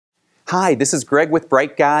Hi, this is Greg with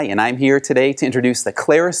Bright Guy, and I'm here today to introduce the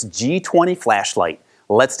Klarus G20 flashlight.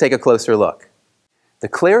 Let's take a closer look. The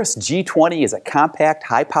Klarus G20 is a compact,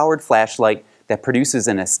 high-powered flashlight that produces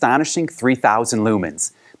an astonishing 3,000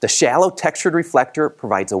 lumens. The shallow textured reflector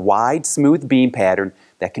provides a wide, smooth beam pattern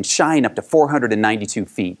that can shine up to 492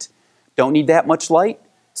 feet. Don't need that much light?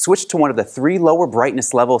 Switch to one of the 3 lower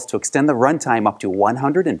brightness levels to extend the runtime up to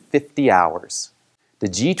 150 hours. The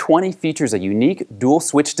G20 features a unique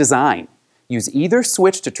dual-switch design. Use either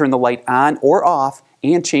switch to turn the light on or off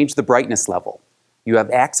and change the brightness level. You have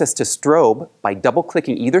access to strobe by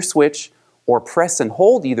double-clicking either switch or press and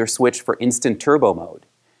hold either switch for instant turbo mode.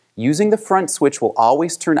 Using the front switch will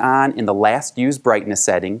always turn on in the last used brightness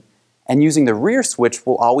setting, and using the rear switch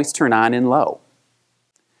will always turn on in low.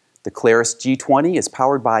 The Klarus G20 is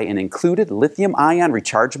powered by an included lithium-ion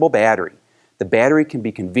rechargeable battery. The battery can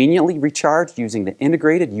be conveniently recharged using the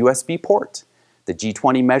integrated USB port. The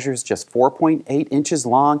G20 measures just 4.8 inches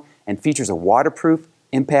long and features a waterproof,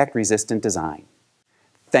 impact-resistant design.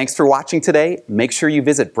 Thanks for watching today. Make sure you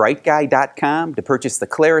visit brightguy.com to purchase the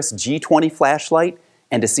Klarus G20 flashlight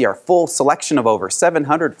and to see our full selection of over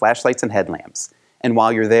 700 flashlights and headlamps. And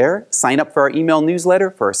while you're there, sign up for our email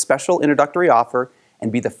newsletter for a special introductory offer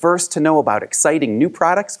and be the first to know about exciting new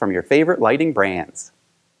products from your favorite lighting brands.